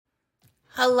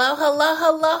Hello, hello,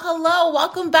 hello, hello.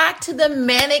 Welcome back to the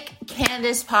Manic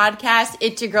Candace podcast.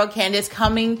 It's your girl Candace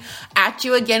coming at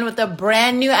you again with a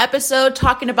brand new episode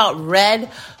talking about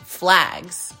red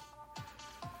flags.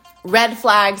 Red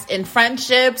flags in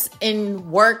friendships,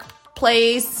 in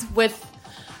workplace, with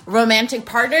romantic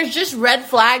partners, just red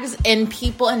flags in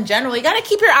people in general. You got to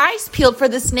keep your eyes peeled for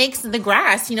the snakes in the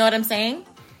grass. You know what I'm saying?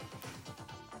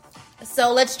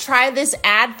 So let's try this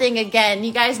ad thing again.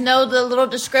 You guys know the little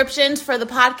descriptions for the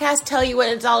podcast tell you what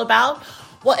it's all about.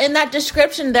 Well, in that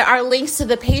description, there are links to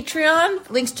the Patreon,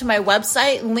 links to my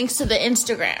website, and links to the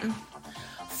Instagram.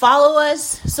 Follow us,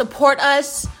 support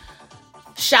us,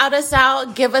 shout us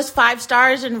out, give us 5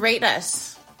 stars, and rate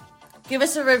us. Give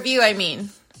us a review,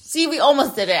 See, we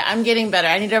almost did it. I'm getting better.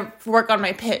 I need to work on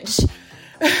my pitch.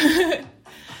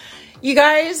 You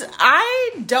guys,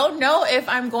 I don't know if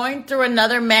I'm going through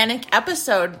another manic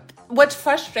episode. What's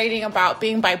frustrating about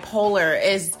being bipolar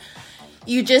is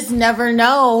you just never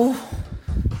know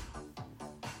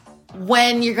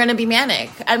when you're going to be manic.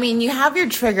 You have your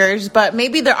triggers, but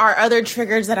maybe there are other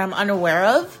triggers that I'm unaware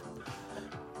of.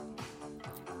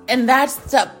 And that's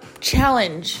the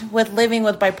challenge with living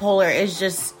with bipolar is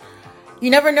just,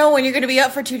 you never know when you're going to be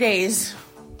up for 2 days.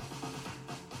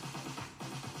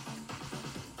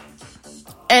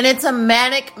 And it's a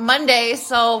manic Monday,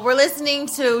 so we're listening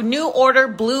to New Order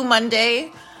Blue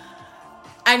Monday.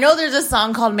 I know there's a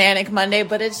song called Manic Monday,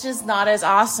 but it's just not as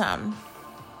awesome.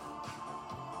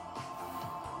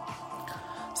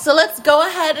 So let's go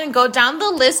ahead and go down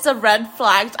the list of red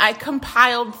flags. I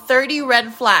compiled 30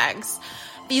 red flags.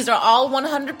 These are all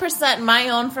 100% my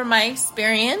own from my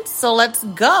experience, so let's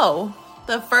go.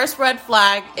 The first red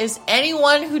flag is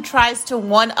anyone who tries to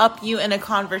one-up you in a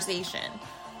conversation.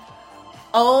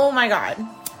 Oh my God.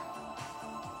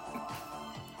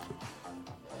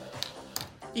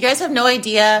 You guys have no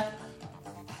idea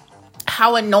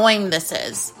how annoying this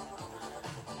is.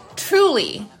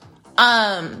 Truly.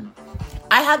 I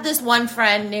had this one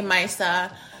friend named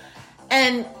Misa,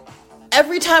 and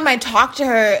every time I talked to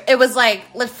her, it was like,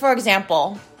 for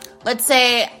example, let's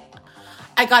say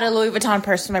I got a Louis Vuitton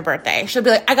purse for my birthday. She'll be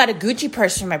like, I got a Gucci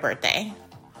purse for my birthday.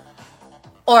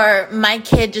 Or my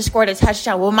kid just scored a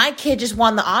touchdown. Well, my kid just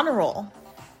won the honor roll.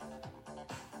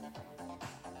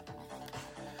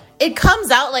 It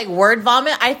comes out like word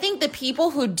vomit. I think the people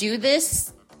who do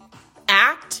this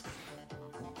act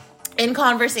in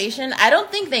conversation, I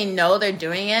don't think they know they're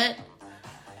doing it.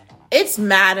 It's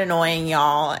mad annoying,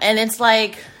 y'all. And it's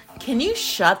like, can you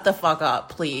shut the fuck up,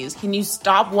 please? Can you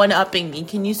stop one-upping me?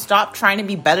 Can you stop trying to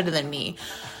be better than me?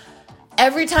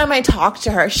 Every time I talked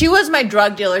to her, she was my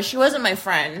drug dealer. She wasn't my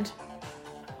friend.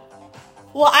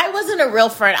 Well, I wasn't a real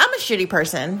friend. I'm a shitty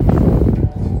person.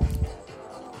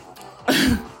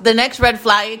 The next red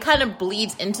flag, it kind of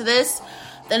bleeds into this.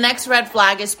 The next red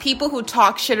flag is people who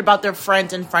talk shit about their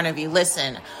friends in front of you.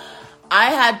 Listen, I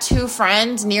had 2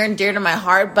 friends near and dear to my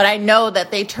heart, but I know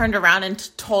that they turned around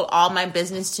and told all my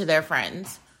business to their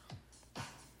friends.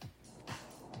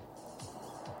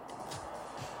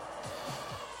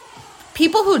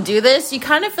 People who do this, you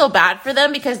kind of feel bad for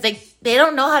them because they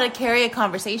don't know how to carry a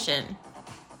conversation.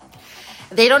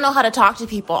 They don't know how to talk to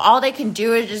people. All they can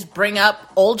do is just bring up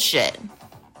old shit.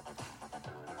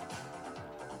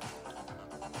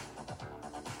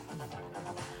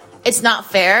 It's not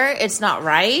fair. It's not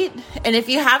right. And if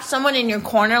you have someone in your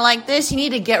corner like this, you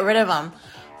need to get rid of them.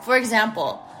 For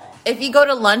example, if you go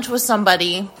to lunch with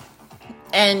somebody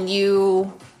and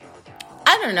you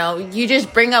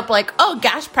just bring up like, oh,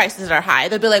 gas prices are high.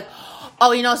 They'll be like,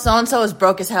 oh, so-and-so is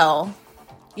broke as hell.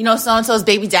 So-and-so's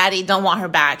baby daddy don't want her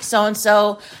back.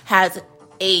 So-and-so has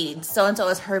AIDS. So-and-so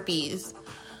has herpes.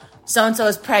 So-and-so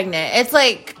is pregnant. It's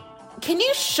like, can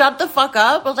you shut the fuck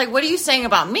up? I was like, what are you saying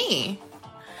about me?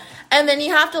 And then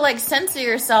you have to censor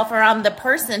yourself around the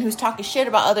person who's talking shit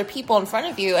about other people in front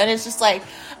of you. And it's just like,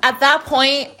 at that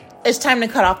point, it's time to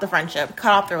cut off the friendship,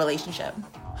 cut off the relationship.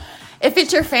 If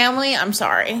it's your family, I'm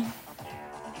sorry.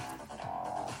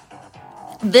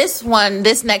 This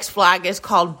next flag is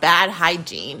called bad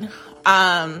hygiene.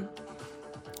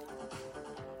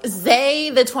 Zay,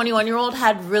 the 21-year-old,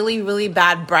 had really, really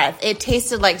bad breath. It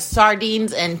tasted like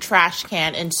sardines and trash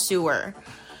can and sewer.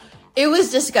 It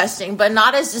was disgusting, but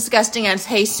not as disgusting as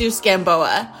Jesus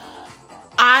Gamboa.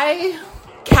 I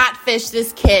catfished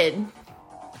this kid.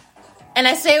 And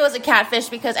I say it was a catfish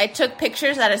because I took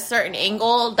pictures at a certain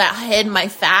angle that hid my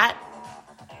fat.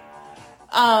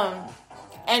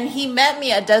 And he met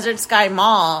me at Desert Sky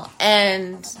Mall,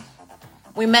 and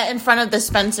we met in front of the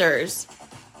Spencer's.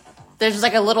 There's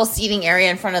a little seating area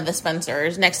in front of the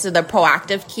Spencer's next to the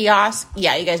Proactive kiosk.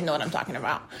 Yeah, you guys know what I'm talking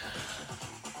about.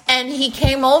 And he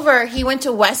came over. He went to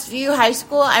Westview High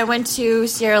School. I went to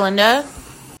Sierra Linda.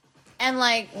 And,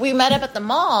 like, we met up at the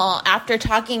mall after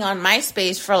talking on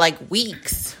MySpace for, like,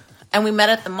 weeks. And we met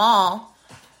at the mall.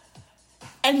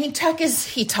 And he stuck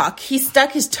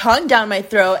his tongue down my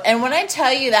throat. And when I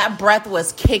tell you that breath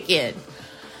was kicking,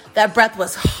 that breath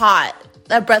was hot.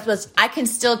 I can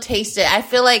still taste it. I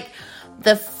feel like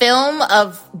the film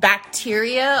of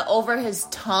bacteria over his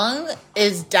tongue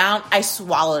is down. I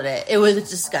swallowed it. It was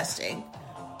disgusting.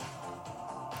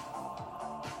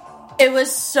 It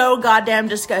was so goddamn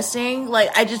disgusting. Like,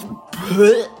 I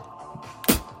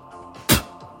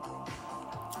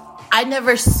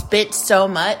never spit so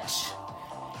much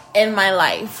in my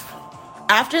life.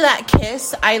 After that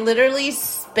kiss, I literally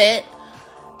spit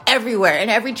everywhere. In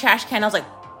every trash can, I was like,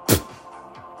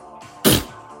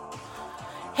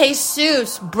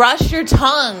 Jesus, brush your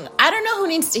tongue. I don't know who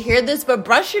needs to hear this, but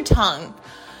brush your tongue.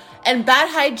 And bad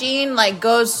hygiene, like,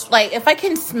 goes, like, if I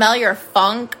can smell your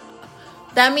funk,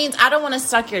 that means I don't want to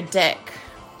suck your dick.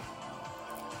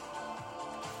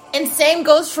 And same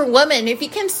goes for women. If you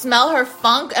can smell her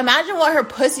funk, imagine what her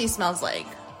pussy smells like.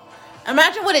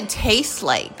 Imagine what it tastes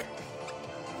like.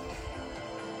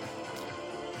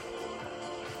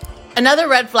 Another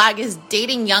red flag is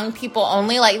dating young people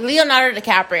only, like Leonardo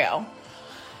DiCaprio.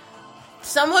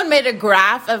 Someone made a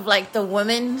graph of, like, the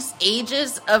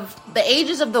ages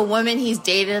of the women he's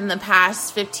dated in the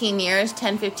past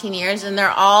 10, 15 years, and they're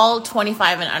all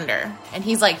 25 and under. And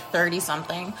he's like 30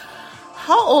 something.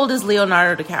 How old is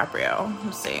Leonardo DiCaprio?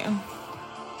 Let's see.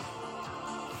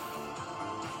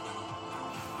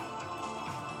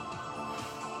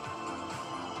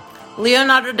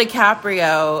 Leonardo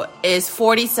DiCaprio is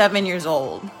 47 years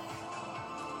old.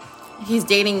 He's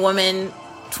dating women.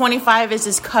 25 is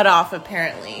his cutoff,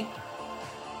 apparently.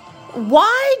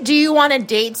 Why do you want to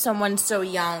date someone so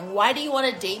young? Why do you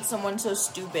want to date someone so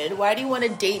stupid? Why do you want to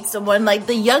date someone, like,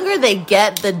 the younger they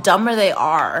get, the dumber they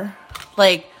are?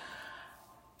 Like,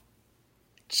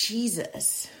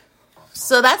 Jesus.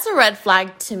 So that's a red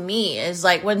flag to me, is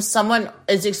like when someone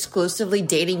is exclusively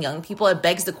dating young people, it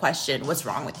begs the question, what's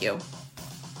wrong with you?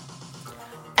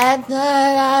 At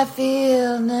night I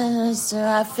feel this,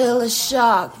 I feel a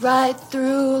shock right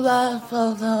through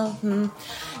love.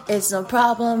 It's no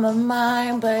problem of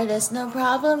mine, but it's no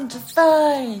problem to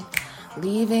find.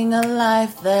 Leaving a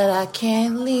life that I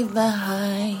can't leave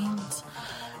behind.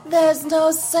 There's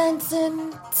no sense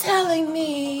in telling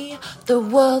me the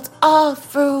world all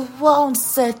through won't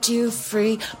set you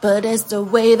free, but it's the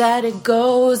way that it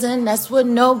goes, and that's what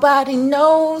nobody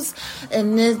knows.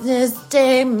 And in this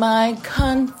day my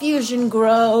confusion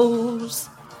grows.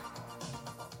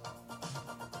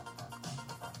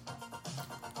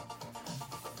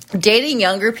 Dating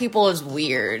younger people is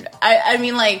weird. I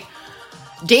mean, like,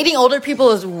 dating older people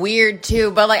is weird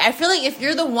too, but, like, I feel like if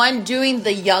you're the one doing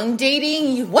the young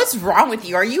dating, what's wrong with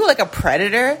you? Are you, like, a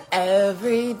predator?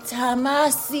 Every time I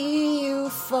see you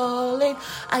falling,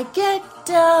 I get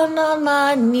down on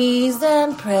my knees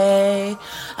and pray.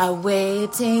 I'm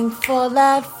waiting for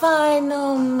that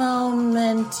final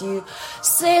moment you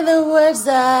say the words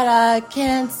that I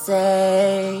can't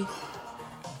say.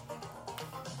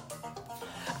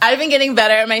 I've been getting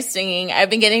better at my singing. I've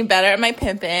been getting better at my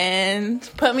pimping.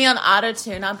 Put me on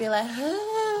auto-tune. I'll be like,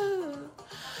 oh,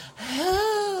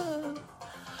 oh,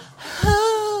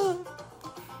 oh.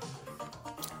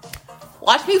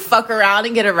 Watch me fuck around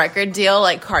and get a record deal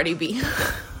like Cardi B. You guys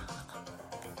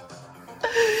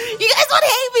would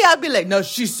hate me. I'd be like, no,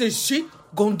 she says she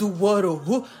gonna do what or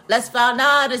who. Let's find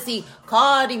out to see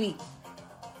Cardi B.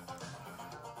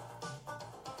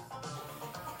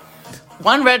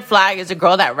 One red flag is a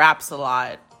girl that raps a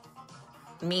lot.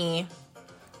 Me.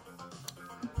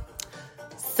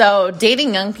 So,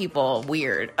 dating young people,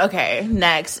 weird. Okay,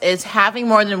 next is having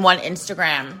more than one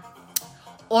Instagram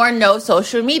or no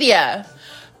social media.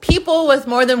 People with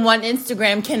more than one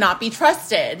Instagram cannot be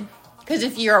trusted. Because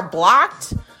if you're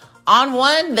blocked on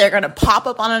one, they're going to pop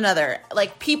up on another.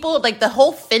 Like, people, like the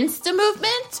whole Finsta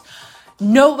movement,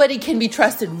 nobody can be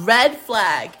trusted. Red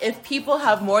flag. If people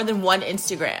have more than one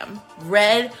Instagram.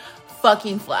 Red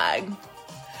fucking flag.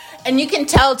 And you can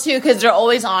tell too because they're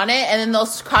always on it and then they'll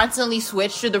constantly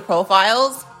switch through the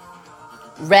profiles.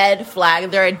 Red flag.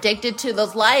 They're addicted to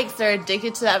those likes. They're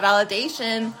addicted to that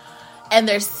validation. And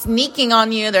they're sneaking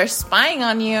on you. They're spying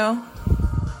on you.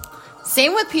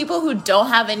 Same with people who don't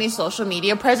have any social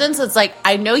media presence. It's like,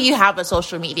 I know you have a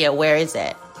social media. Where is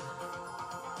it?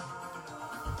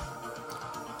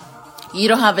 You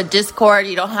don't have a Discord.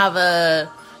 You don't have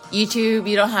a YouTube.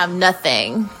 You don't have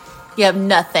nothing. You have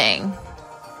nothing.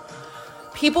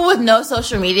 People with no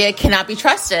social media cannot be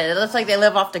trusted. It looks like they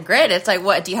live off the grid. It's like,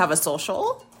 what? Do you have a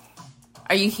social?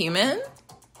 Are you human?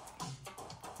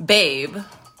 Babe,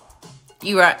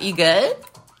 you good?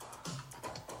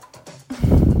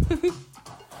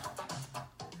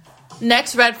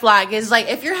 Next red flag is like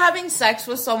if you're having sex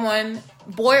with someone,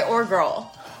 boy or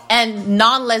girl, and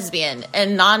non-lesbian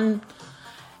and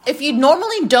if you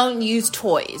normally don't use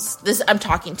toys, this I'm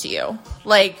talking to you.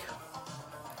 Like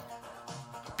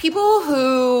people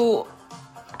who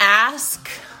ask,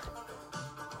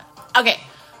 okay,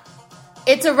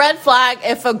 it's a red flag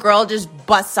if a girl just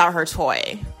busts out her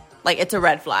toy. Like, it's a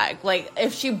red flag. Like,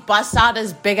 if she busts out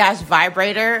this big-ass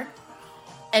vibrator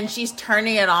and she's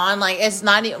turning it on, like, it's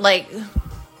not even, like...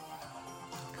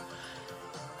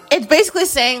 It's basically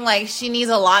saying, like, she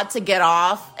needs a lot to get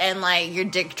off and, like, your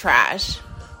dick trash.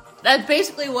 That's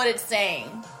basically what it's saying.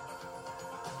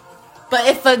 But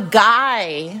if a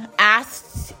guy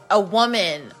asks a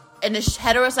woman, and is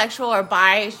heterosexual or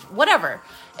bi, whatever...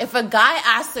 If a guy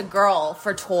asks a girl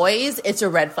for toys, it's a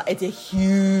red flag. It's a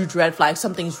huge red flag.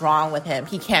 Something's wrong with him.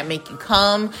 He can't make you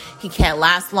come. He can't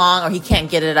last long, or he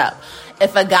can't get it up.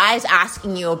 If a guy's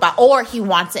asking you about, or he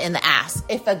wants it in the ass.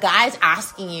 If a guy's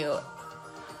asking you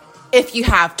if you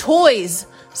have toys,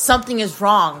 something is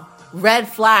wrong. Red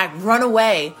flag. Run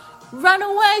away. Run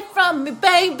away from me,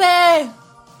 baby.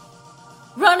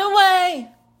 Run away.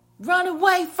 Run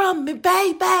away from me,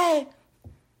 baby.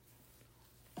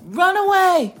 Run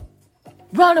away.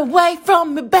 Run away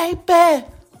from me, baby.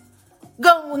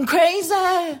 Going crazy.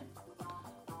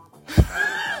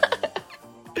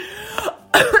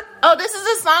 Oh, this is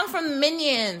a song from the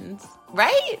Minions,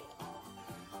 right?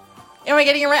 Am I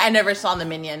getting it right? I never saw the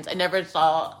Minions. I never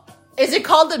saw... Is it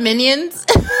called the Minions?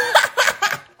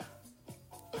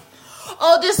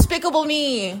 Oh, Despicable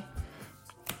Me.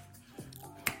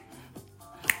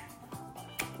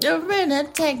 You're gonna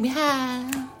take me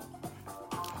high.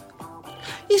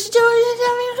 You should do it.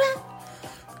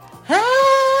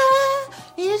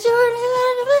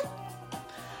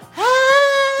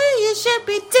 You should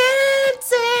be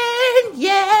dancing,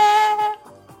 yeah.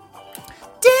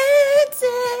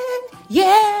 Dancing,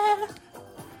 yeah.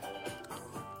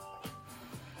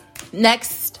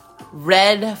 Next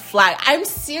red flag. I'm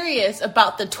serious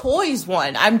about the toys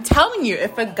one. I'm telling you,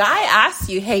 if a guy asks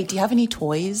you, hey, do you have any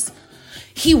toys?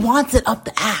 He wants it up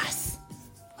the ass.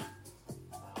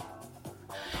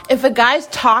 If a guy's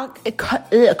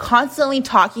constantly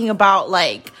talking about,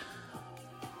 like,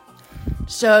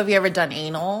 so have you ever done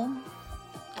anal?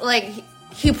 Like,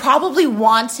 he probably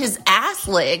wants his ass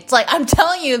licked. Like, I'm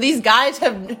telling you, these guys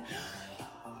have... And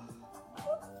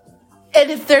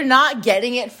if they're not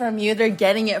getting it from you, they're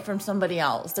getting it from somebody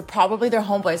else. They're probably their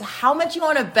homeboys. How much you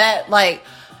want to bet, like,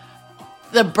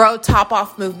 the bro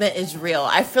top-off movement is real?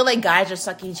 I feel like guys are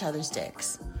sucking each other's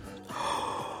dicks.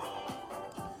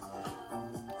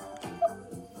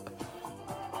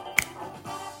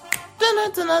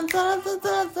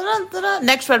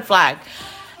 Next red flag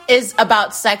is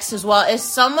about sex as well. Is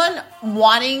someone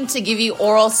wanting to give you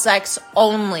oral sex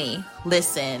only?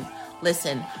 Listen.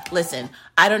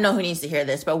 I don't know who needs to hear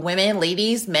this, but women,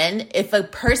 ladies, men, if a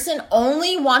person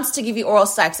only wants to give you oral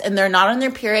sex and they're not on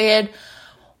their period,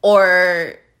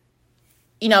 or,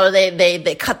 you know,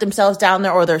 they cut themselves down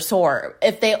there, or they're sore,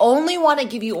 if they only want to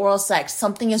give you oral sex,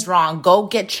 something is wrong. Go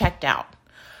get checked out.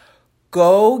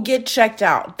 Go get checked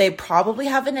out. They probably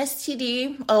have an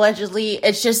STD, allegedly.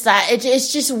 It's just that,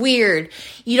 it's just weird.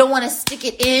 You don't want to stick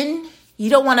it in. You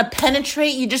don't want to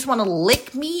penetrate. You just want to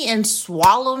lick me and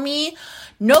swallow me.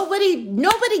 Nobody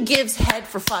gives head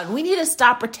for fun. We need to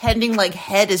stop pretending like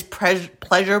head is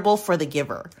pleasurable for the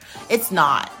giver. It's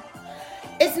not.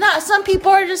 It's not. Some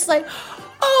people are just like,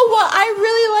 oh, well, I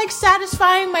really like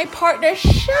satisfying my partner.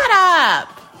 Shut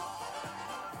up.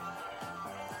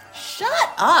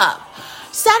 Shut up.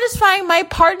 Satisfying my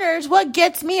partner is what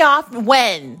gets me off.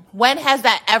 When has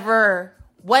that ever?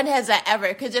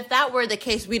 Because if that were the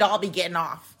case, we'd all be getting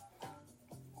off.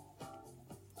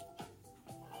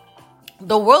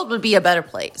 The world would be a better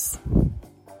place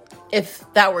if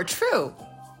that were true.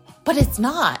 But it's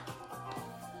not.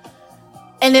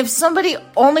 And if somebody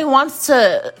only wants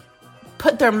to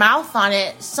put their mouth on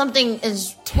it, something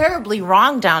is terribly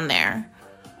wrong down there.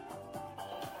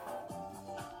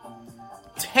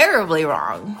 Terribly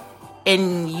wrong.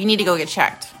 And you need to go get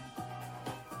checked.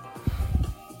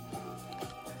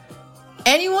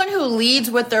 Anyone who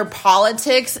leads with their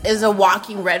politics is a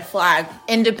walking red flag.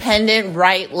 Independent,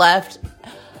 right, left.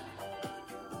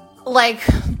 Like,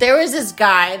 there was this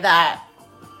guy that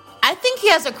I think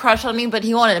he has a crush on me, but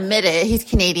he won't admit it. He's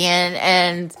Canadian,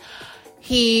 and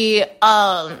he,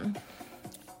 I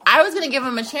I was going to give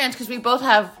him a chance because we both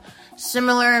have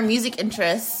similar music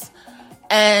interests.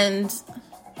 And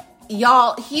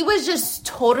y'all, he was just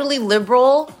totally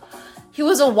liberal. He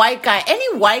was a white guy.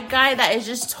 Any white guy that is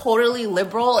just totally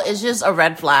liberal is just a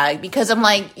red flag, because I'm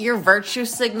like, you're virtue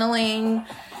signaling.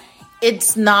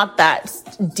 It's not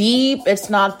that deep. It's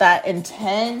not that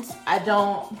intense. I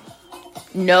don't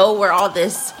know where all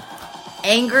this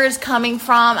anger is coming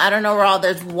from. I don't know where all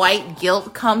this white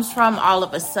guilt comes from. All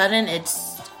of a sudden, it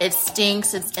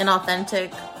stinks. It's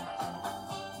inauthentic.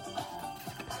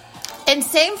 And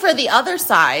same for the other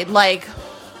side. Like,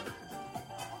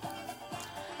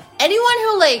 anyone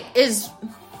who like is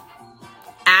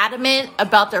adamant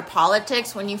about their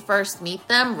politics when you first meet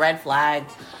them, red flag.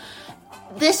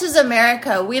 This is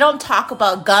America. We don't talk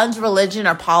about guns, religion,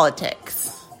 or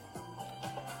politics.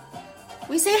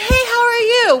 We say, hey, how are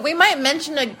you? We might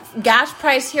mention a gas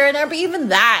price here and there, but even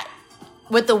that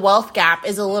with the wealth gap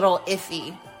is a little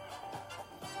iffy.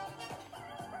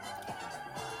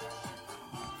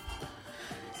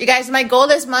 You guys, my goal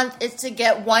this month is to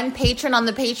get one patron on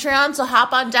the Patreon, so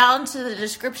hop on down to the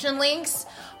description links.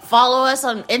 Follow us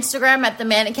on Instagram at the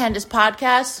Man and Candace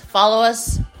Podcast.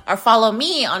 Follow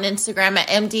me on Instagram at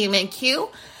MDMAQ.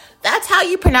 That's how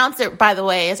you pronounce it, by the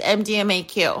way, is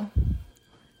MDMAQ.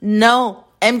 No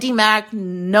MD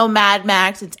no Mad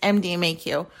Max, it's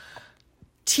MDMAQ.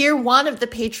 Tier 1 of the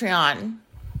Patreon,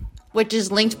 which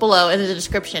is linked below in the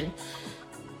description,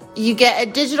 you get a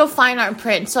digital fine art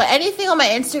print. So anything on my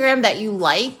Instagram that you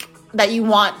like, that you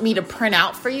want me to print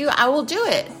out for you, I will do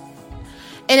it.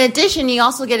 In addition, you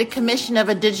also get a commission of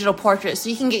a digital portrait. So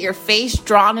you can get your face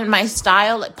drawn in my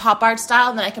style, like pop art style,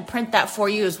 and then I can print that for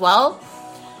you as well.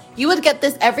 You would get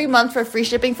this every month for free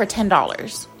shipping for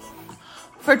 $10.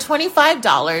 For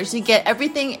 $25, you get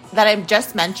everything that I've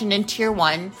just mentioned in tier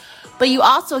 1, but you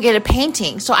also get a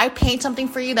painting. So I paint something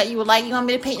for you that you would like. You want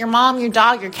me to paint your mom, your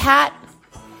dog, your cat?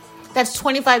 That's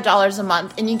 $25 a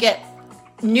month, and you get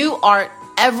new art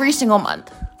every single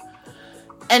month.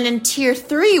 And in tier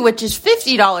 3, which is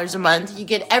 $50 a month, you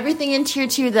get everything in tier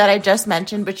 2 that I just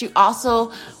mentioned, but you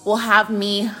also will have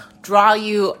me draw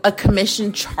you a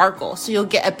commissioned charcoal. So you'll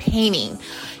get a painting,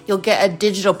 you'll get a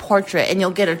digital portrait, and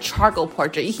you'll get a charcoal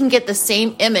portrait. You can get the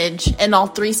same image in all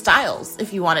 3 styles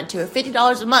if you wanted to, at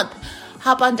 $50 a month.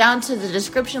 Hop on down to the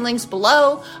description links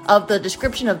below of the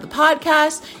description of the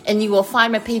podcast, and you will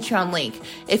find my Patreon link.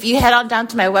 If you head on down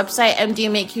to my website,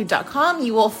 mdmaq.com,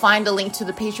 you will find a link to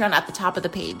the Patreon at the top of the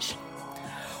page.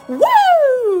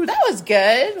 Woo! That was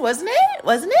good, wasn't it?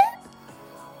 Wasn't it?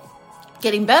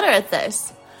 Getting better at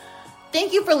this.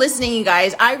 Thank you for listening, you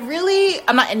guys. I'm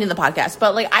not ending the podcast,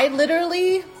 but like, I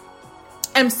literally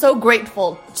am so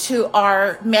grateful to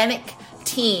our manic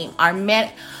team,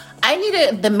 I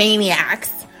needed the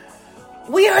maniacs.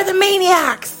 We are the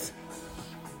maniacs.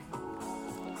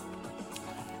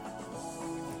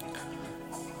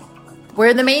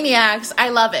 We're the maniacs. I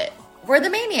love it. We're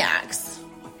the maniacs.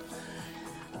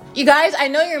 You guys, I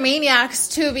know you're maniacs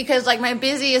too, because like my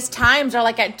busiest times are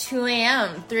like at 2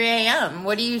 a.m., 3 a.m.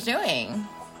 What are you doing?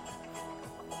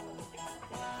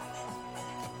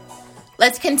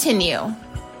 Let's continue.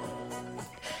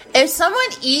 If someone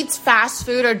eats fast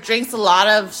food or drinks a lot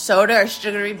of soda or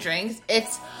sugary drinks,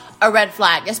 it's a red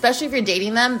flag. Especially if you're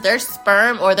dating them, their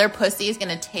sperm or their pussy is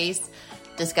going to taste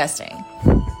disgusting.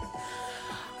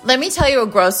 Let me tell you a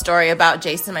gross story about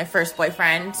Jason, my first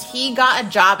boyfriend. He got a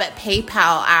job at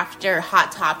PayPal after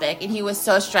Hot Topic, and he was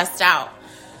so stressed out.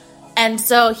 And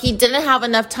so he didn't have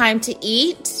enough time to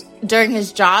eat during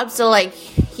his job. So like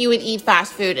he would eat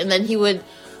fast food, and then he would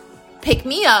pick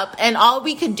me up, and all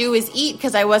we could do is eat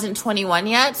because I wasn't 21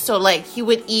 yet. So like he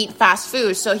would eat fast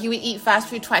food. So he would eat fast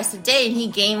food twice a day, and he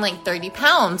gained like 30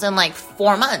 pounds in like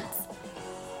 4 months.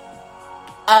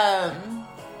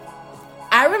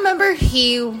 I remember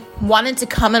he wanted to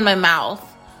come in my mouth,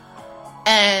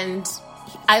 and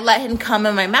I let him come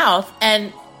in my mouth.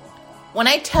 And when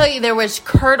I tell you there was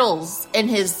curdles in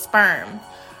his sperm,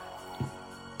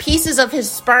 pieces of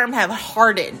his sperm have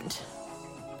hardened.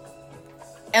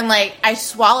 And like I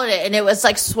swallowed it, and it was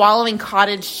like swallowing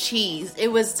cottage cheese. It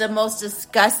was the most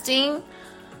disgusting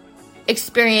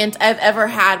experience I've ever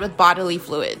had with bodily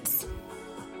fluids.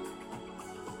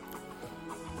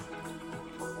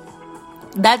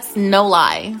 That's no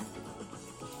lie.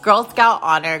 Girl Scout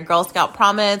honor, Girl Scout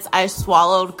promise. I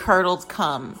swallowed curdled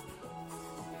cum.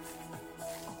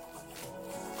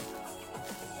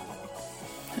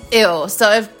 Ew.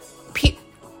 So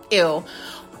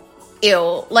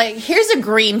Ew. Like, here's a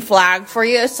green flag for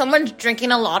you. Someone's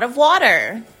drinking a lot of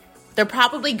water. They're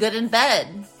probably good in bed.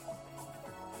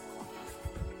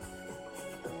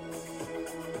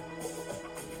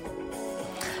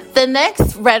 The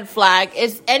next red flag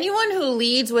is anyone who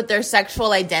leads with their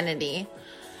sexual identity.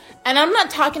 And I'm not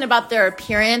talking about their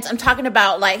appearance. I'm talking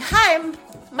about like, hi,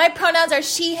 my pronouns are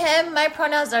she, him. My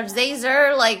pronouns are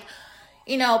Zazer. Like,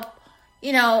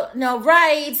 no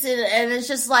rights. And it's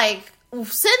just like,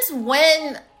 since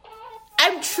when?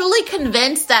 I'm truly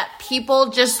convinced that people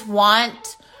just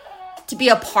want to be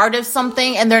a part of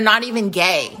something and they're not even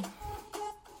gay.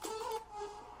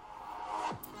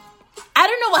 I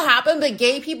don't know what happened, but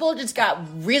gay people just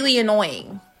got really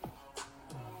annoying.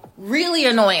 Really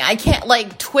annoying. I can't,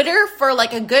 like, Twitter for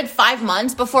like a good 5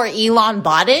 months before Elon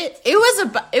bought it.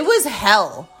 It was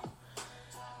hell.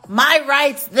 My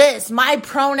rights this, my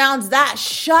pronouns that.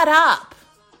 Shut up.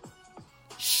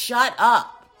 Shut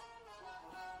up.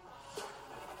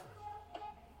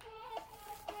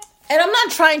 And I'm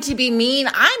not trying to be mean.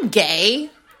 I'm gay.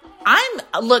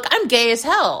 I'm gay as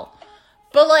hell.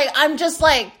 But like, I'm just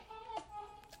like,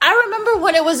 I remember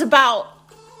when it was about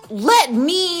let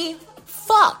me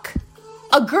fuck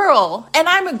a girl and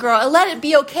I'm a girl and let it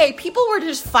be okay. People were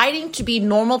just fighting to be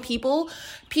normal people.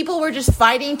 People were just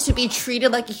fighting to be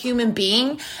treated like a human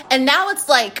being. And now it's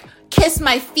like, kiss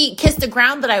my feet, kiss the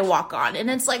ground that I walk on.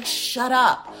 And it's like, shut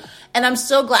up. And I'm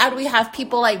so glad we have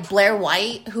people like Blair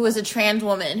White, who is a trans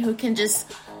woman, who can just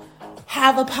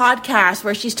have a podcast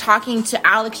where she's talking to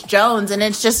Alex Jones. And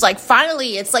it's just like,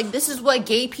 finally, it's like, this is what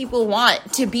gay people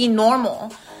want, to be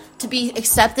normal, to be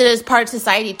accepted as part of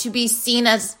society, to be seen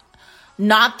as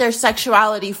not their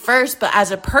sexuality first, but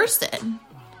as a person.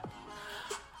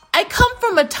 I come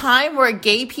from a time where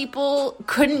gay people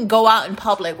couldn't go out in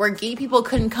public, where gay people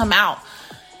couldn't come out.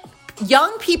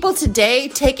 Young people today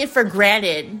take it for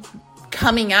granted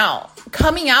coming out.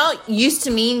 Coming out used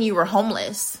to mean you were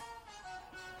homeless.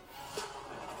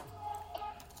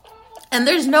 And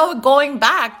there's no going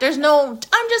back.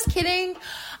 I'm just kidding.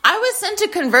 I was sent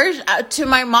to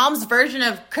my mom's version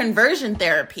of conversion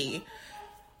therapy.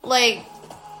 Like,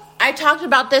 I talked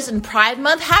about this in Pride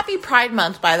Month. Happy Pride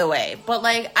Month, by the way. But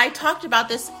like, I talked about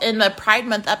this in the Pride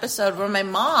Month episode where my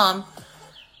mom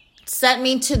sent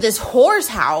me to this whore's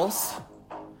house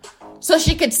so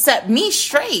she could set me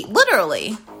straight,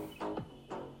 literally.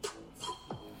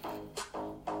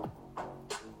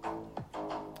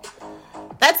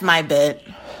 That's my bit.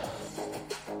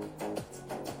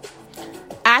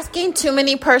 Asking too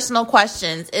many personal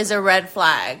questions is a red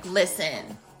flag.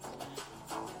 Listen.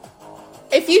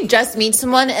 If you just meet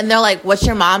someone and they're like, what's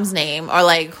your mom's name? Or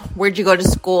like, where'd you go to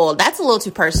school? That's a little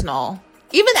too personal.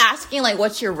 Even asking like,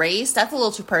 what's your race? That's a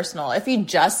little too personal if you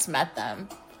just met them.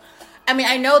 I mean,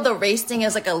 I know the race thing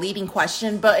is like a leading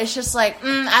question, but it's just like,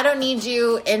 I don't need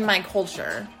you in my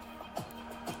culture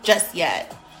just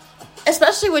yet.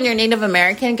 Especially when you're Native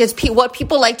American, because what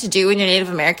people like to do when you're Native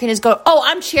American is go, oh,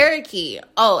 I'm Cherokee.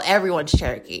 Oh, everyone's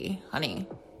Cherokee, honey.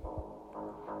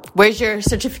 Where's your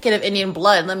certificate of Indian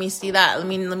blood? Let me see that. Let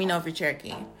me know if you're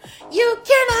Cherokee. You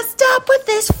cannot stop with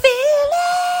this feeling.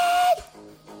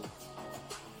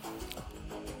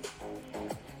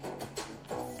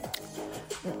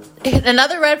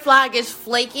 Another red flag is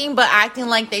flaking, but acting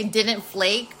like they didn't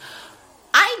flake.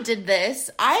 I did this.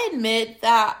 I admit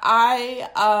that I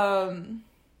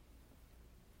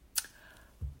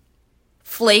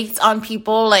flaked on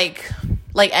people like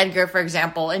Edgar, for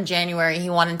example. In January, he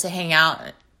wanted to hang out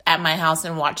at my house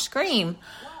and watch Scream.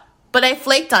 But I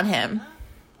flaked on him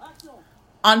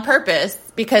on purpose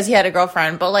because he had a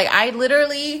girlfriend. But like, I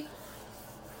literally...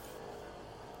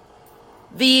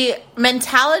 The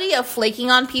mentality of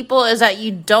flaking on people is that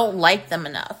you don't like them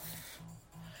enough.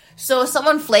 So if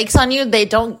someone flakes on you, they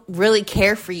don't really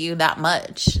care for you that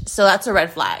much. So that's a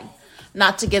red flag.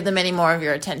 Not to give them any more of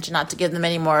your attention. Not to give them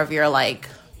any more of your, like,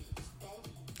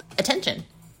 attention.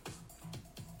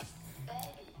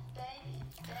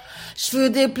 Je veux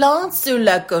des plantes sur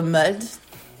la commode.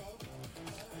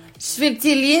 Je veux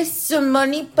des liens sur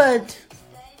mon iPod.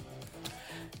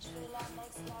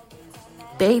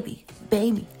 Baby,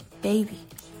 baby, baby.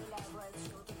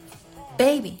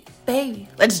 Baby, baby.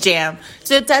 Let's jam.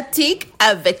 Je t'attique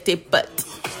avec tes potes.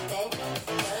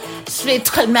 Je fais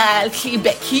très mal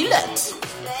Québec culotte.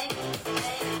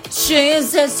 Je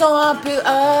sais sont un peu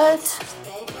hautes.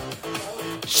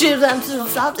 Je l'aime sur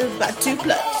ça de battu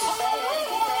plat.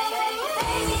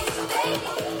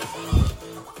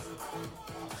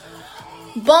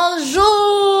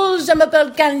 Bonjour, je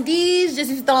m'appelle Candy, je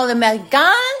suis dans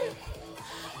l'Américain.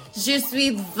 Je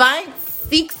suis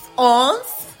 26 ans.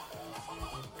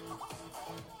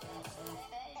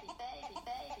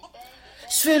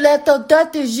 Je suis la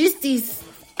totale de justice.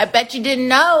 I bet you didn't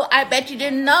know. I bet you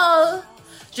didn't know.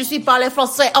 Je suis parlé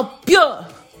français au pire.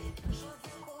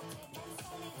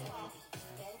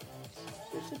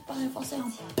 Je suis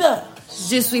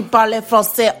Je suis parler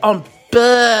français en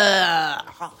beurre.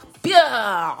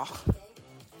 Beurre.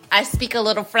 I speak a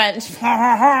little French.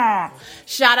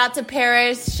 Shout out to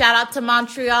Paris. Shout out to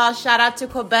Montreal. Shout out to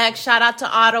Quebec. Shout out to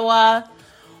Ottawa.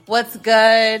 What's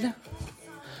good?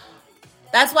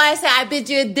 That's why I say I bid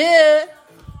you adieu.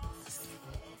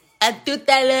 À tout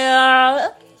à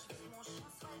l'heure.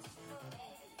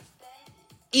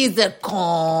 Is a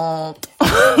compte.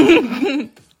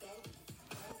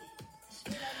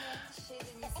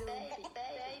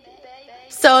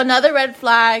 So another red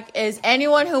flag is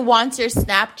anyone who wants your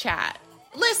Snapchat.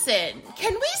 Listen,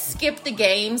 can we skip the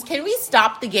games? Can we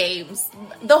stop the games?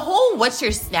 The whole what's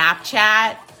your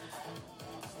Snapchat?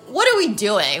 What are we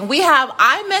doing? We have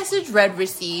iMessage read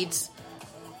receipts.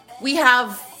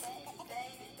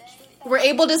 We're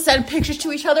able to send pictures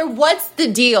to each other. What's the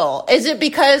deal? Is it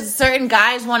because certain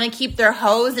guys want to keep their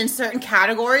hoes in certain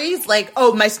categories? Like,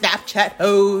 oh, my Snapchat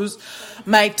hoes,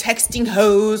 my texting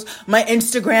hoes, my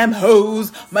Instagram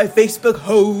hoes, my Facebook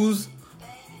hoes.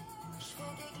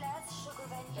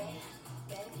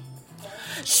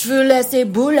 Je veux laisser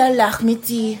boule à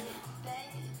l'armiti.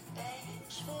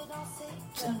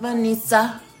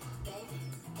 Vanessa.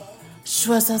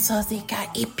 Choisissons des cas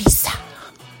épissa.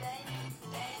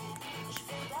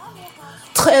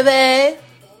 Très bien.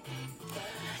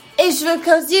 Et je veux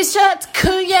que tu sois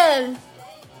cruel.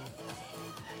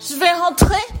 Je vais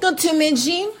rentrer dans tous mes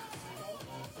jeans.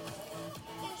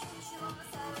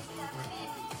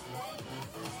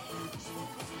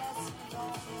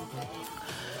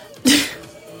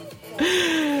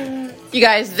 You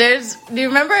guys, do you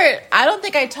remember, I don't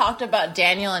think I talked about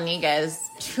Daniel Iniguez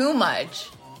too much.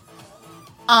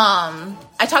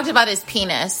 I talked about his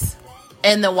penis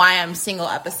in the Why I'm Single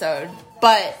episode,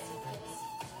 but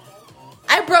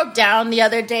I broke down the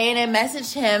other day and I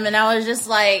messaged him and I was just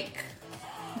like,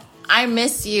 I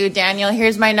miss you, Daniel.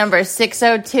 Here's my number,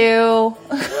 602.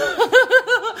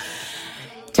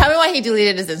 Tell me why he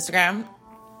deleted his Instagram.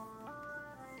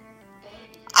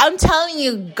 I'm telling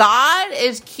you, God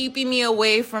is keeping me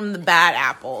away from the bad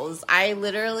apples. I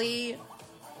literally,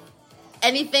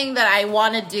 anything that I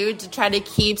want to do to try to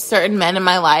keep certain men in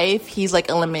my life, he's like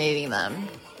eliminating them.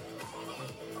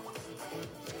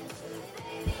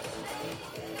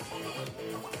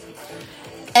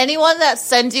 Anyone that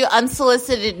sends you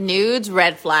unsolicited nudes,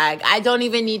 red flag. I don't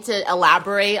even need to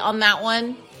elaborate on that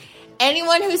one.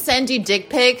 Anyone who sends you dick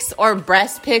pics or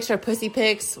breast pics or pussy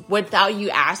pics without you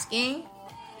asking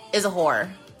is a whore,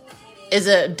 is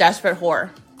a desperate whore.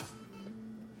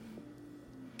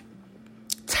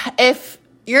 If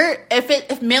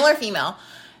male or female,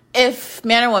 if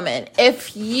man or woman,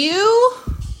 if you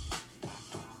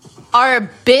are a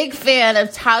big fan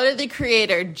of Tyler the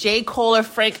Creator, J. Cole, or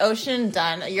Frank Ocean,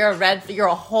 done. You're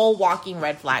a whole walking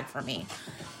red flag for me.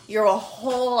 You're a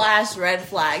whole ass red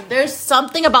flag. There's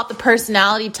something about the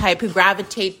personality type who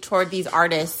gravitate toward these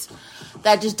artists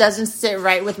that just doesn't sit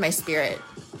right with my spirit.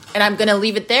 And I'm going to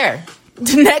leave it there.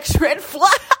 The next red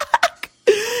flag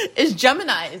is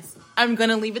Geminis. I'm going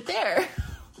to leave it there.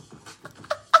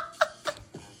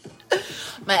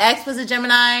 My ex was a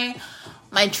Gemini.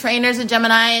 My trainer's a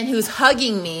Gemini, and who's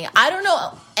hugging me. I don't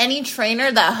know any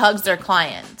trainer that hugs their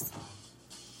clients.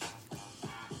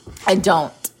 I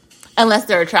don't. Unless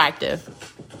they're attractive.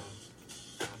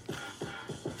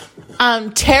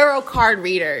 Tarot card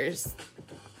readers.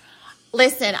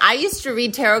 Listen, I used to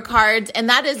read tarot cards, and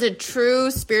that is a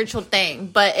true spiritual thing.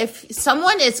 But if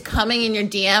someone is coming in your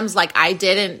DMs like I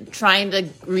did and trying to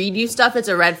read you stuff, it's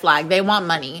a red flag. They want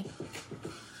money.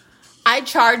 I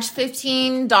charged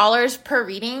 $15 per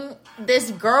reading.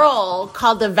 This girl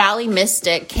called the Valley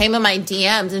Mystic came in my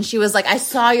DMs, and she was like, I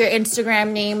saw your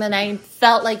Instagram name, and I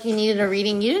felt like you needed a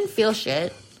reading. You didn't feel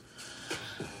shit.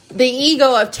 The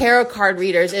ego of tarot card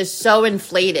readers is so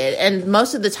inflated, and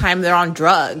most of the time they're on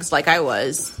drugs like I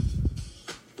was.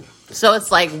 So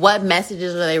it's like, what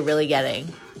messages are they really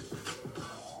getting?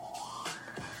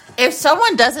 If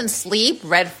someone doesn't sleep,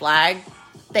 red flag,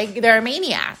 they're a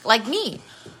maniac like me.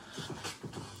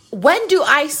 When do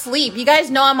I sleep? You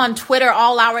guys know I'm on Twitter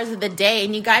all hours of the day,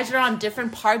 and you guys are on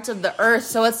different parts of the earth.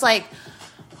 So it's like,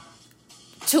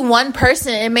 to one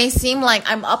person, it may seem like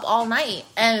I'm up all night,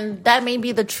 and that may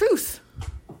be the truth.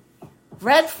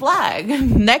 Red flag.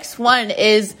 Next one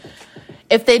is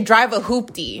if they drive a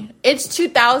hoopty. It's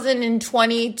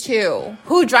 2022.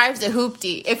 Who drives a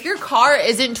hoopty? If your car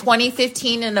isn't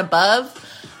 2015 and above,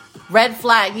 red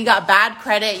flag. You got bad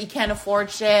credit. You can't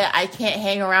afford shit. I can't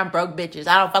hang around broke bitches.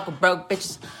 I don't fuck with broke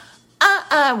bitches.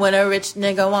 When a rich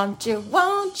nigga wants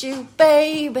you,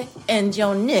 baby? And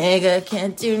your nigga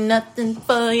can't do nothing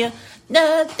for you.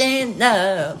 Nothing,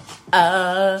 no.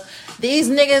 These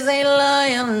niggas ain't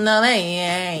loyal, no they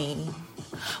ain't.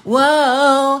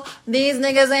 Whoa, these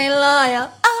niggas ain't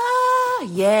loyal. Oh,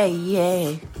 yeah,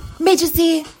 yeah. Made you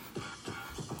see?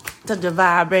 Such a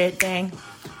vibrant thing.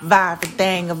 Vibrant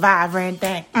thing, a vibrant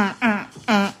thing.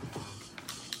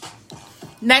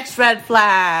 Next red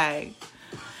flag.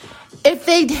 If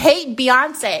they hate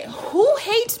Beyonce, who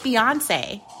hates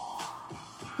Beyonce?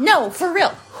 No, for real.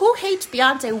 Who hates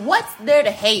Beyonce? What's there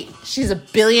to hate? She's a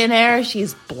billionaire.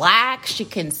 She's black. She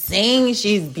can sing.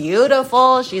 She's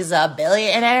beautiful. She's a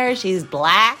billionaire. She's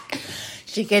black.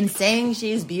 She can sing.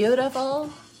 She's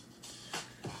beautiful.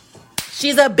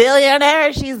 She's a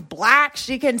billionaire. She's black.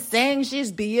 She can sing.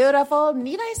 She's beautiful.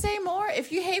 Need I say more?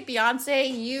 If you hate Beyonce,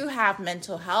 you have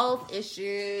mental health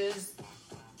issues.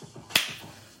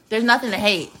 There's nothing to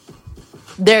hate.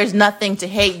 There's nothing to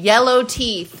hate. Yellow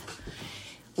teeth.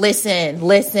 Listen.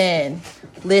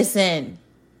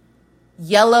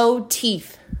 Yellow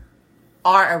teeth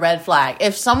are a red flag.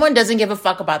 If someone doesn't give a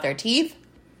fuck about their teeth,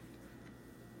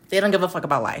 they don't give a fuck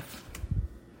about life.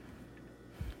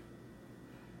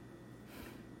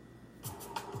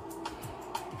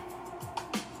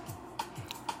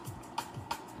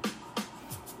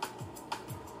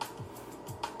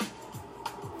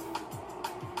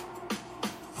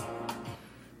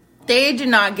 They do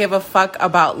not give a fuck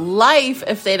about life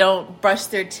if they don't brush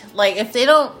their if they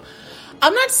don't.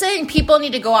 I'm not saying people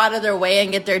need to go out of their way and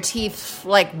get their teeth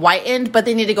whitened, but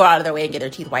they need to go out of their way and get their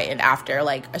teeth whitened after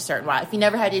a certain while. If you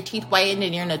never had your teeth whitened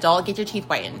and you're an adult, get your teeth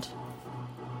whitened.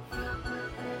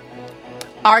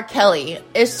 R. Kelly.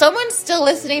 If someone's still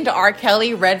listening to R.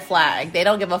 Kelly, red flag. They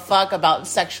don't give a fuck about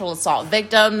sexual assault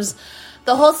victims.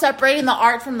 The whole separating the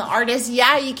art from the artist,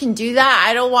 yeah, you can do that.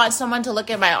 I don't want someone to look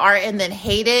at my art and then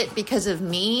hate it because of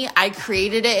me. I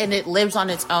created it and it lives on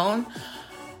its own.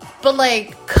 But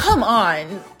come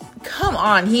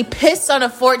on. He pissed on a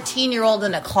 14-year-old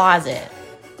in a closet.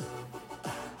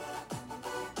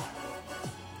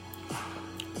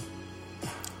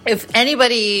 If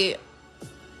anybody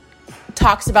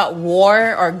talks about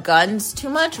war or guns too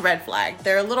much, red flag.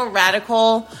 They're a little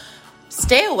radical.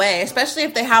 Stay away, especially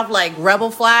if they have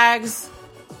rebel flags.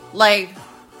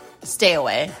 Stay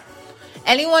away.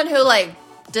 Anyone who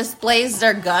displays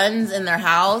their guns in their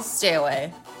house, stay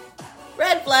away.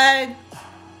 Red flag.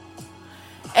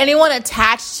 Anyone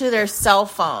attached to their cell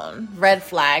phone, red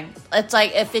flag. It's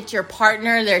if it's your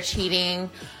partner, they're cheating.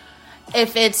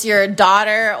 If it's your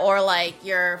daughter or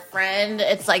your friend,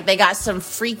 it's they got some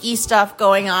freaky stuff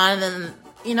going on and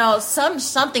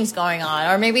something's going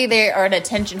on, or maybe they are an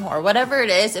attention whore. Whatever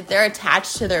it is, if they're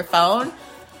attached to their phone,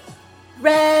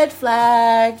 red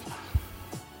flag.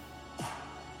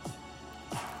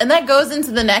 And that goes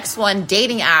into the next one,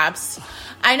 dating apps.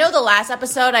 I know the last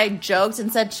episode I joked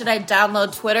and said, should I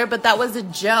download Twitter? But that was a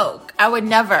joke. I would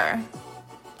never.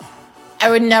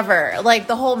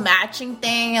 The whole matching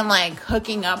thing and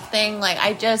hooking up thing,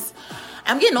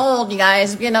 I'm getting old, you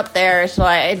guys. I'm getting up there, so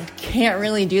I can't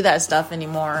really do that stuff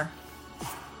anymore.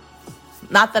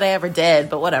 Not that I ever did,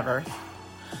 but whatever.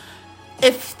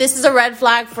 If this is a red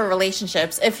flag for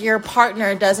relationships, if your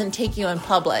partner doesn't take you in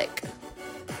public,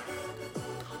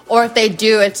 or if they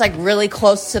do, it's really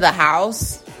close to the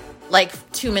house,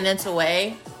 2 minutes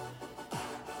away,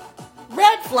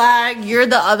 red flag. You're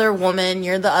the other woman,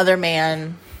 you're the other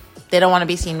man. They don't want to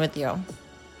be seen with you.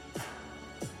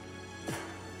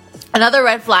 Another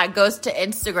red flag goes to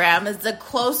Instagram is the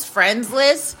close friends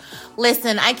list.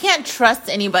 Listen, I can't trust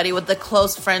anybody with the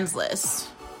close friends list.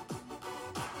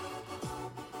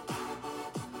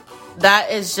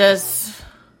 That is just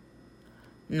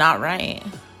not right.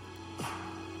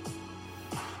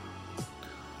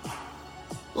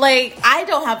 I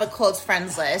don't have a close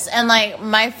friends list. And,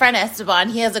 my friend Esteban,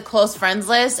 he has a close friends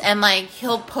list. And,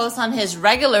 he'll post on his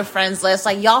regular friends list,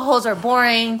 y'all hoes are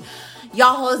boring.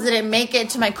 Y'all hoes didn't make it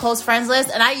to my close friends list.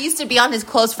 And I used to be on his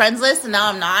close friends list, and now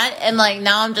I'm not. And,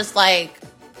 now I'm just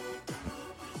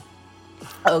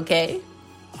okay.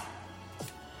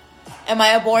 Am I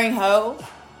a boring hoe?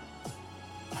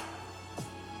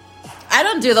 I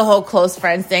don't do the whole close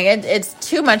friends thing. It's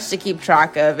too much to keep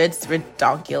track of. It's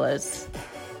ridiculous.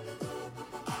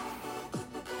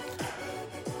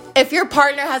 If your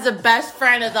partner has a best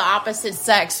friend of the opposite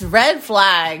sex, red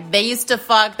flag. They used to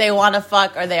fuck, they want to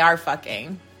fuck, or they are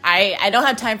fucking. I don't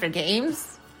have time for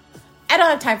games.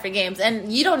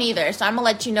 And you don't either. So I'm going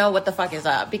to let you know what the fuck is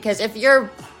up. Because if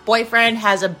your boyfriend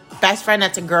has a best friend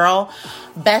that's a girl,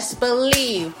 best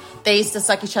believe they used to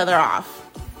suck each other off.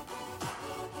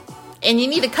 And you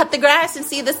need to cut the grass and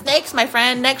see the snakes, my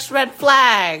friend. Next red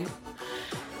flag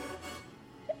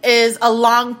is a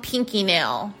long pinky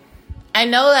nail. I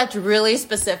know that's really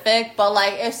specific, but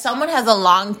like if someone has a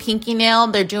long pinky nail,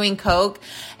 they're doing coke,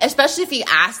 especially if you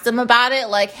ask them about it,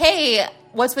 like, hey,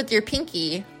 what's with your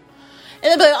pinky? And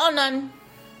they'll be like, oh, none.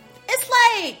 It's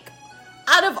like,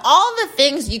 out of all the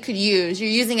things you could use, you're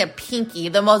using a pinky,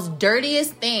 the most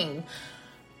dirtiest thing,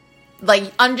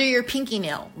 like under your pinky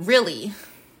nail, really.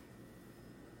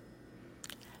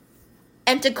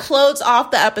 And to close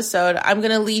off the episode, I'm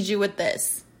going to lead you with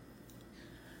this.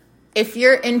 If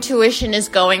your intuition is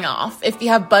going off, if you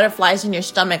have butterflies in your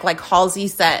stomach, like Halsey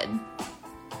said,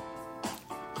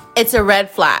 it's a red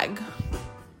flag.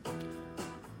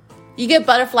 You get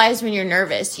butterflies when you're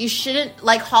nervous. You shouldn't,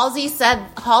 like Halsey said,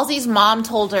 Halsey's mom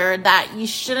told her that you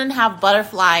shouldn't have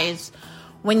butterflies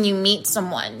when you meet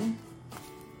someone.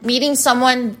 Meeting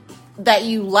someone that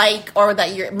you like or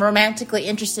that you're romantically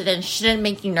interested in shouldn't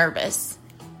make you nervous.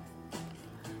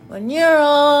 When you're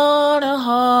on a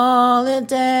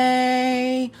holiday,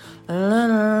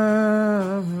 on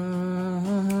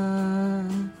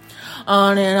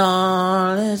and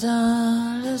on is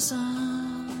the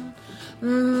sun.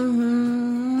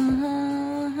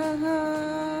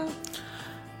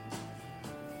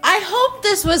 I hope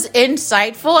this was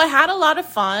insightful. I had a lot of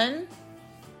fun.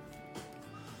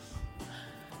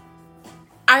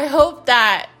 I hope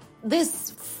that this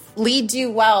leads you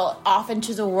well off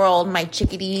into the world, my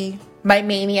chickadee, my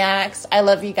maniacs. I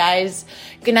love you guys.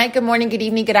 Good night, good morning, good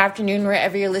evening, good afternoon,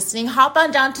 wherever you're listening. Hop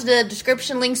on down to the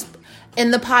description links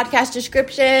in the podcast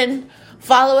description.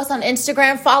 Follow us on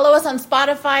Instagram. Follow us on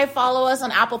Spotify. Follow us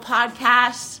on Apple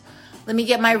Podcasts. Let me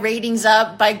get my ratings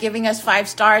up by giving us 5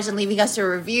 stars and leaving us a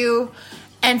review.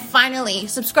 And finally,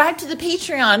 subscribe to the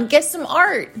Patreon. Get some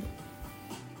art.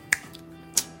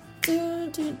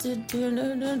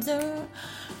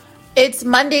 It's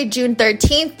Monday, June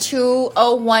 13th,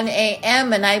 2:01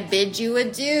 a.m., and I bid you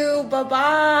adieu.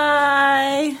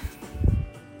 Bye-bye.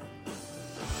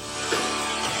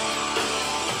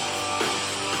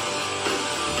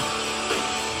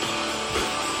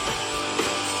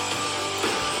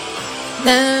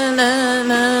 Na, na,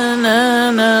 na,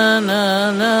 na, na,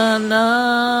 na, na,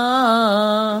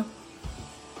 na.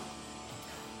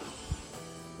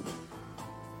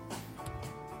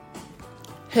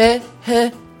 Hey,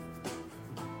 hey.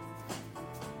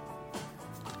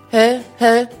 Hey,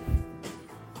 hey.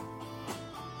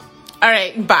 All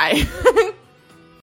right, bye.